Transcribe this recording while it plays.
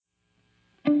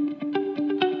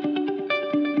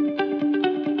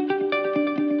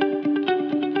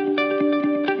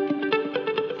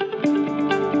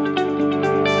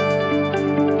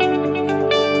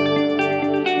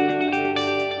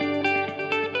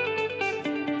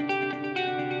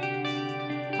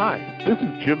Hi, this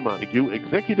is Jim Montague,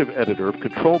 Executive Editor of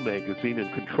Control Magazine and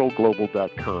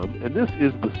ControlGlobal.com, and this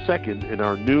is the second in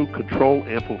our new Control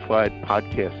Amplified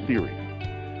podcast series.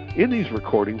 In these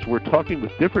recordings, we're talking with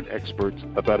different experts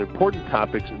about important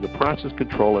topics in the process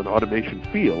control and automation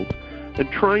fields and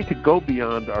trying to go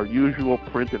beyond our usual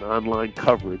print and online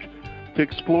coverage to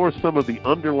explore some of the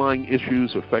underlying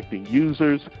issues affecting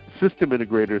users, system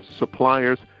integrators,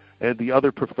 suppliers, and the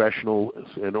other professionals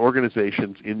and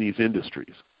organizations in these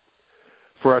industries.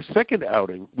 For our second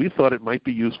outing, we thought it might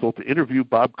be useful to interview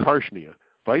Bob Karchnia,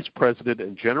 Vice President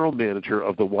and General Manager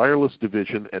of the Wireless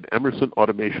Division at Emerson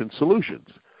Automation Solutions,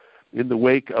 in the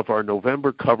wake of our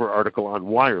November cover article on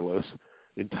wireless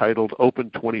entitled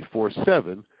Open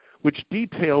 24/7, which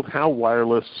detailed how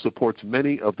wireless supports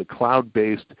many of the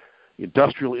cloud-based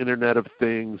industrial Internet of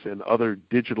Things and other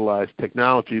digitalized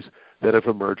technologies that have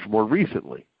emerged more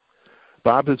recently.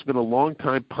 Bob has been a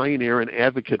longtime pioneer and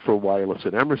advocate for wireless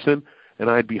at Emerson, and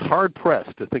I'd be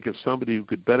hard-pressed to think of somebody who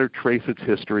could better trace its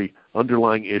history,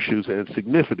 underlying issues, and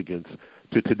significance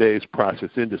to today's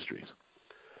process industries.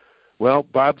 Well,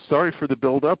 Bob, sorry for the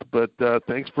build-up, but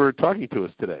thanks for talking to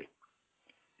us today.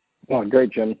 Oh, great,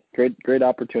 Jim. Great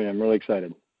opportunity. I'm really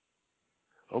excited.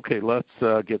 Okay,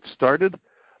 let's get started.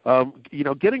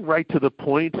 Getting right to the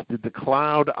point, did the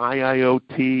cloud,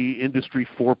 IIoT, Industry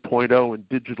 4.0, and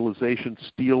digitalization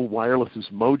steal wireless's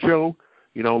mojo,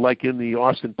 like in the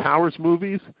Austin Powers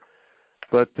movies?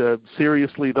 But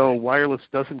seriously, though, wireless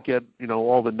doesn't get,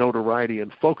 all the notoriety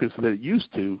and focus that it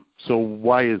used to, so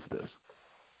why is this?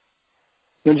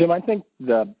 Jim, I think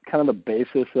the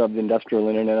basis of the industrial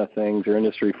Internet of Things or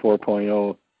Industry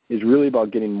 4.0 is really about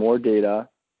getting more data,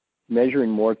 measuring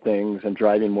more things, and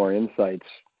driving more insights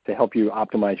to help you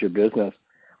optimize your business.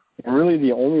 And really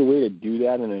the only way to do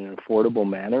that in an affordable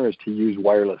manner is to use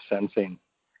wireless sensing.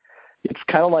 It's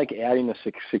kind of like adding a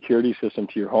security system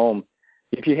to your home.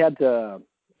 If you had to,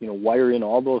 wire in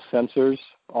all those sensors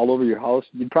all over your house,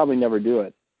 you'd probably never do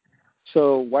it.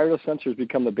 So wireless sensors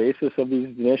become the basis of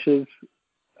these initiatives.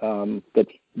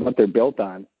 That's what they're built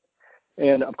on.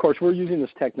 And, of course, we're using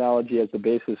this technology as the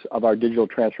basis of our digital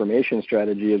transformation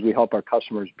strategy as we help our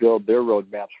customers build their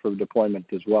roadmaps for deployment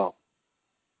as well.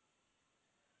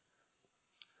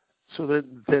 So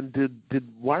then did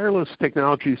wireless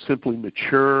technology simply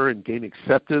mature and gain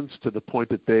acceptance to the point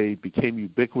that they became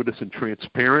ubiquitous and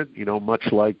transparent,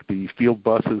 much like the field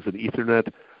buses and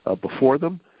Ethernet before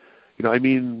them?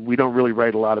 We don't really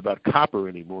write a lot about copper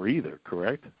anymore either,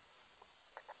 correct?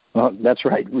 Well, that's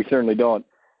right. We certainly don't.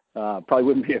 Probably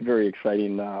wouldn't be a very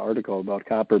exciting article about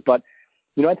copper. But,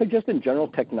 I think just in general,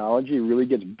 technology really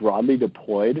gets broadly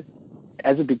deployed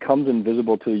as it becomes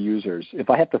invisible to the users. If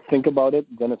I have to think about it,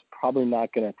 then it's probably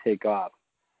not going to take off.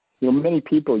 Many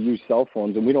people use cell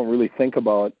phones, and we don't really think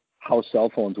about how cell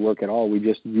phones work at all. We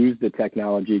just use the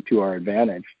technology to our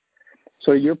advantage.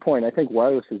 So to your point, I think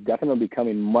wireless is definitely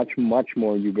becoming much, much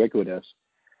more ubiquitous,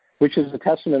 which is a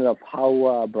testament of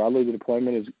how broadly the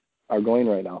deployment are going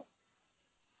right now.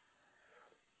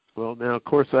 Well, now, of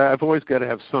course, I've always got to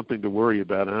have something to worry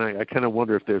about, and I kind of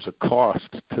wonder if there's a cost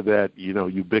to that,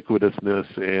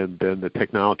 ubiquitousness, and then the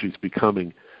technology is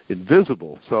becoming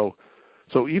invisible. So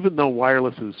even though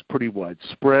wireless is pretty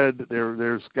widespread,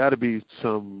 there's got to be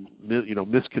some,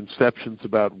 misconceptions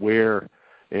about where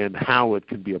and how it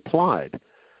can be applied.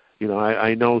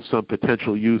 I know some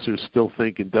potential users still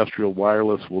think industrial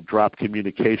wireless will drop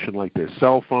communication like their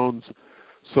cell phones.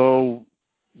 So,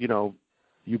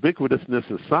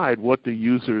 ubiquitousness aside, what do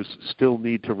users still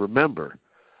need to remember?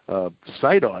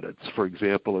 Site audits, for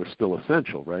example, are still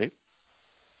essential, right?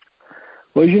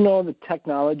 Well, the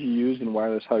technology used in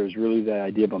wireless HUD is really the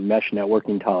idea of a mesh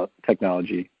networking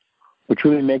technology, which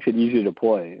really makes it easy to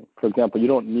deploy. For example, you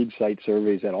don't need site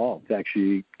surveys at all to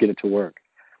actually get it to work.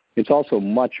 It's also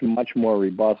much, much more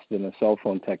robust than a cell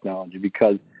phone technology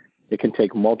because it can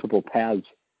take multiple paths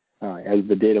as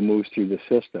the data moves through the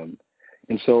system.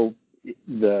 And so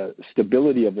the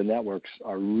stability of the networks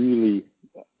are really,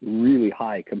 really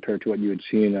high compared to what you would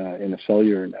see in a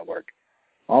cellular network.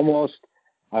 Almost,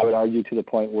 I would argue, to the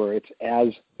point where it's as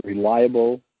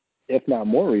reliable, if not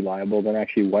more reliable, than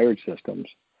actually wired systems.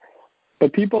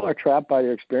 But people are trapped by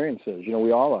their experiences.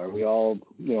 We all are. We all,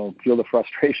 feel the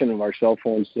frustration of our cell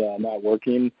phones not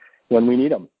working when we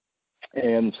need them.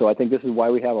 And so I think this is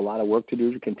why we have a lot of work to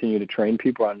do to continue to train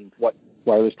people on what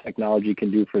wireless technology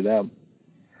can do for them.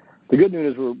 The good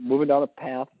news is we're moving down a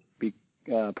path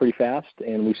pretty fast,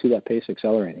 and we see that pace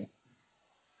accelerating.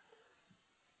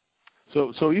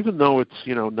 So even though it's,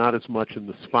 not as much in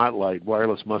the spotlight,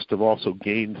 wireless must have also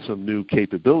gained some new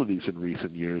capabilities in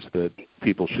recent years that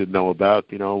people should know about.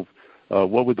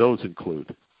 What would those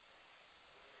include?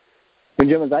 And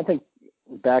Jim, as I think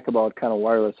back about kind of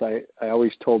wireless, I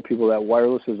always told people that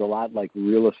wireless is a lot like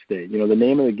real estate. You know, the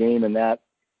name of the game in that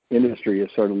industry is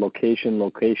sort of location,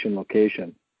 location,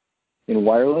 location. In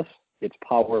wireless, it's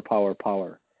power, power,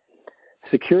 power.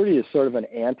 Security is sort of an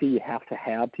ante you have to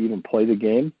even play the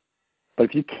game. But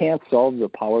if you can't solve the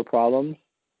power problems,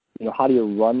 you know, how do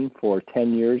you run for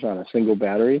 10 years on a single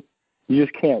battery? You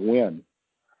just can't win.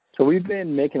 So we've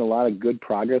been making a lot of good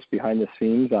progress behind the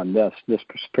scenes on this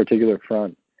particular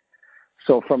front.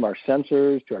 So from our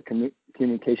sensors to our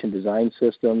communication design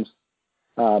systems,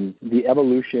 the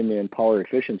evolution in power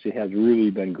efficiency has really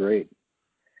been great.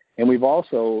 And we've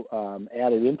also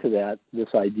added into that this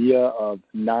idea of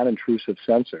non-intrusive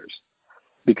sensors,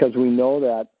 because we know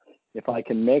that if I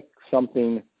can make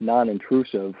something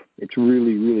non-intrusive, it's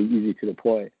really, really easy to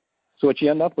deploy. So what you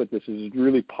end up with is a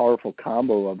really powerful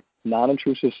combo of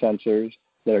non-intrusive sensors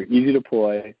that are easy to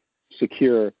deploy,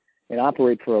 secure, and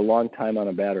operate for a long time on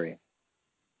a battery.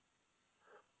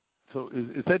 So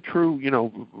is that true? You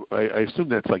know, I assume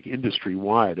that's like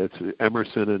industry-wide. It's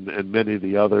Emerson and many of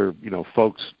the other, you know,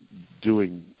 folks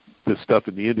doing this stuff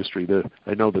in the industry.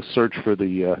 I know the search for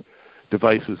the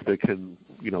devices that can,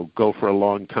 you know, go for a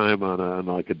long time on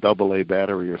like a AA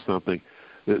battery or something.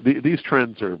 These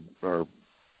trends are,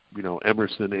 you know,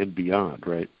 Emerson and beyond,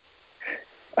 right?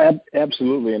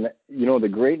 Absolutely. And, you know, the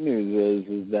great news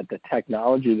is that the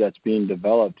technology that's being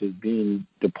developed is being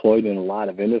deployed in a lot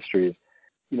of industries.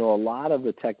 You know, a lot of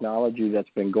the technology that's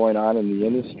been going on in the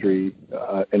industry,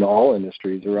 in all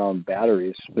industries around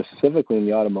batteries, specifically in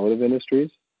the automotive industries,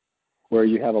 where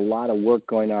you have a lot of work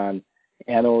going on,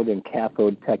 anode and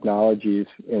cathode technologies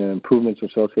and improvements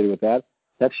associated with that,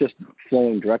 that's just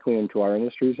flowing directly into our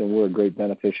industries, and we're a great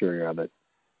beneficiary of it.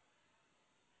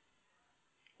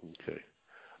 Okay.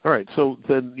 All right. So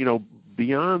then, you know,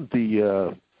 beyond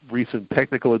the recent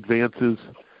technical advances,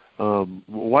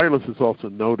 wireless is also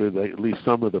noted, at least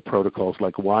some of the protocols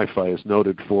like Wi-Fi is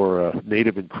noted for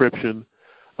native encryption.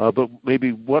 But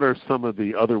maybe what are some of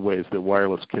the other ways that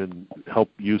wireless can help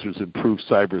users improve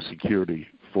cybersecurity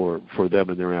for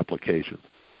them and their applications?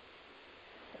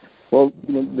 Well,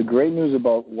 the great news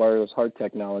about wireless HART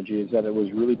technology is that it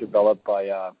was really developed by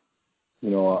a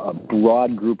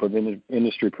broad group of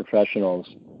industry professionals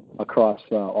across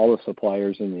all the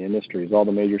suppliers in the industries. All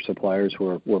the major suppliers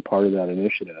were part of that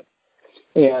initiative.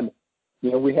 And, you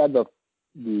know, we had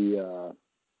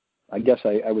I guess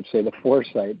I would say the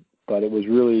foresight, but it was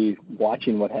really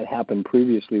watching what had happened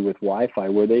previously with Wi-Fi,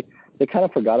 where they kind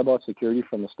of forgot about security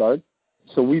from the start.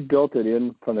 So we built it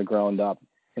in from the ground up.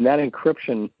 And that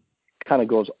encryption kind of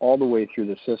goes all the way through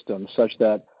the system, such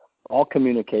that all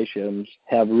communications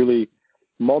have really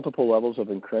multiple levels of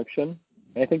encryption.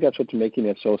 And I think that's what's making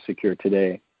it so secure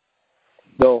today.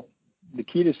 Though the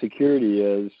key to security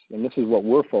is, and this is what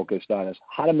we're focused on, is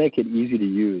how to make it easy to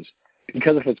use.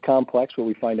 Because if it's complex, what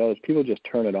we find out is people just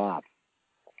turn it off.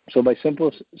 So by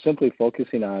simply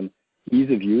focusing on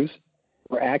ease of use,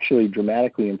 we're actually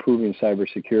dramatically improving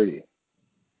cybersecurity.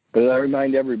 But I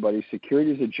remind everybody,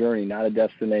 security is a journey, not a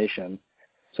destination.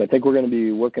 So I think we're going to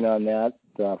be working on that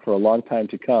for a long time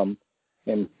to come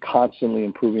and constantly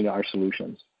improving our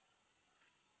solutions.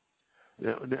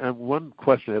 Now, and one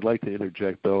question I'd like to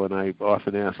interject, though, and I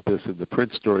often ask this in the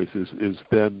print stories, is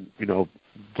then, you know,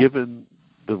 given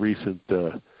the recent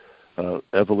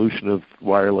evolution of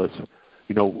wireless,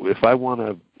 you know, if I want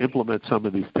to implement some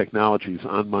of these technologies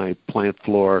on my plant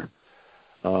floor,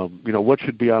 you know, what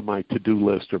should be on my to-do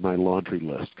list or my laundry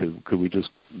list? Could we just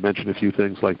mention a few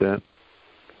things like that?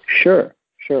 Sure.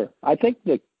 I think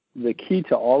the key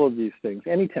to all of these things,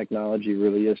 any technology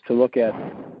really, is to look at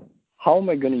how am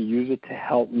I going to use it to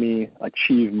help me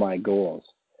achieve my goals.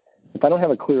 If I don't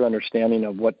have a clear understanding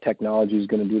of what technology is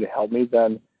going to do to help me,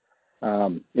 then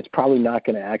it's probably not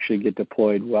going to actually get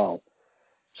deployed well.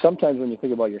 Sometimes when you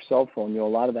think about your cell phone, you know, a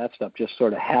lot of that stuff just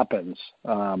sort of happens.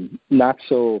 Not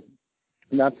so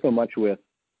much with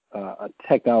a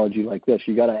technology like this.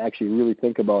 You got to actually really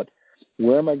think about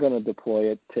where am I going to deploy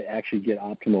it to actually get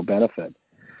optimal benefit.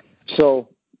 So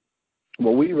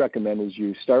what we recommend is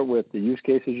you start with the use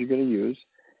cases you're going to use,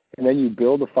 and then you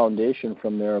build a foundation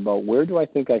from there about where do I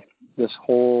think this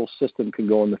whole system can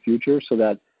go in the future, so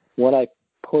that what I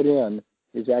put in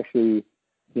is actually,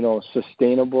 you know,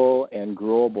 sustainable and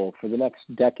growable for the next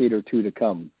decade or two to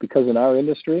come. Because in our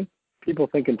industry, people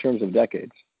think in terms of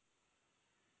decades.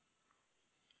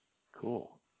 Cool.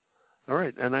 All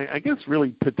right, and I guess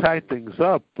really to tie things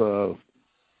up,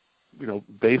 you know,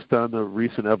 based on the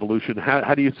recent evolution,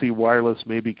 how do you see wireless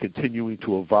maybe continuing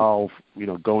to evolve, you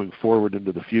know, going forward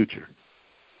into the future?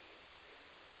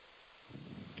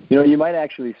 You might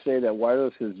actually say that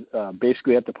wireless is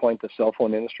basically at the point the cell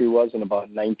phone industry was in about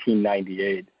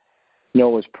 1998. It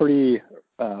was pretty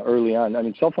early on. I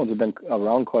mean, cell phones have been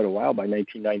around quite a while by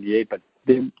 1998, but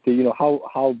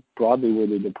how broadly were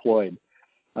they deployed?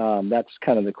 That's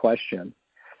kind of the question.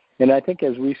 And I think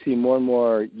as we see more and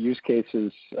more use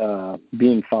cases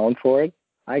being found for it,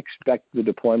 I expect the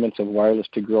deployments of wireless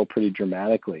to grow pretty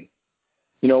dramatically.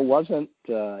 It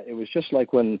was just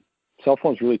like when cell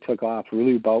phones really took off,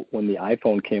 really about when the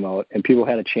iPhone came out and people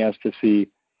had a chance to see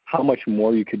how much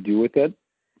more you could do with it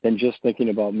than just thinking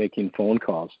about making phone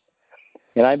calls.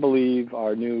 And I believe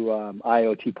our new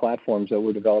IoT platforms that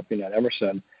we're developing at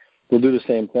Emerson will do the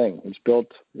same thing.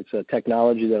 It's a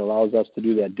technology that allows us to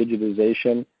do that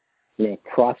digitization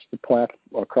across the plant,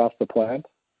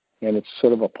 and it's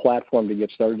sort of a platform to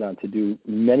get started on to do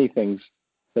many things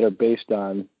that are based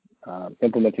on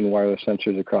implementing wireless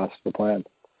sensors across the plant.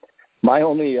 My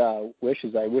only wish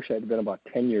is I wish I'd been about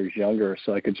 10 years younger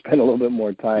so I could spend a little bit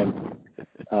more time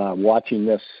watching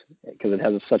this because it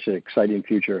has such an exciting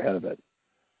future ahead of it.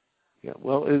 Yeah,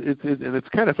 well, it's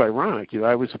kind of ironic.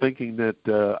 I was thinking that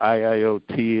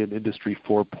IIoT and Industry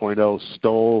 4.0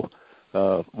 stole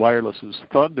wireless's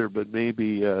thunder, but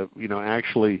maybe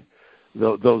actually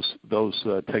those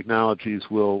technologies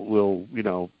will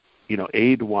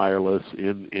aid wireless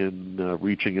in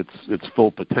reaching its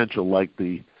full potential, like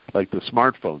the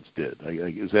smartphones did.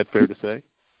 Is that fair to say?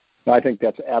 I think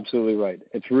that's absolutely right.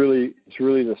 It's really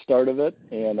the start of it,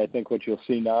 and I think what you'll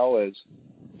see now is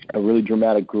a really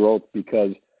dramatic growth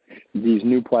because these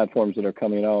new platforms that are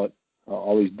coming out,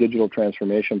 all these digital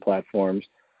transformation platforms,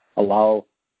 allow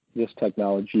this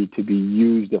technology to be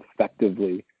used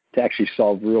effectively to actually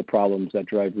solve real problems that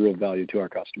drive real value to our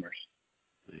customers.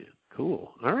 Yeah,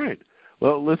 cool. All right.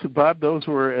 Well, listen, Bob, those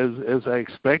were, as I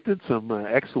expected, some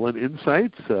excellent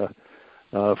insights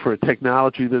for a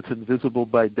technology that's invisible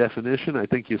by definition. I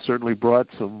think you certainly brought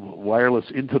some wireless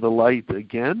into the light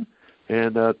again,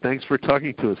 and thanks for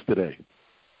talking to us today.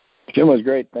 Jim, was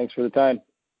great. Thanks for the time.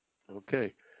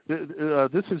 Okay.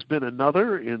 This has been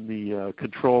another in the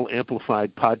Control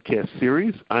Amplified podcast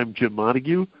series. I'm Jim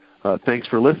Montague. Thanks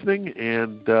for listening.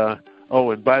 And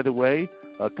and by the way,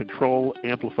 Control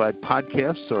Amplified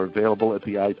podcasts are available at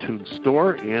the iTunes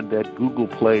Store and at Google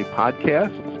Play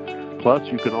Podcasts. Plus,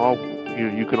 you can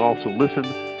also listen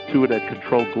to it at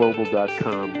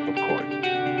controlglobal.com, of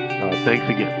course. Thanks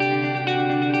again.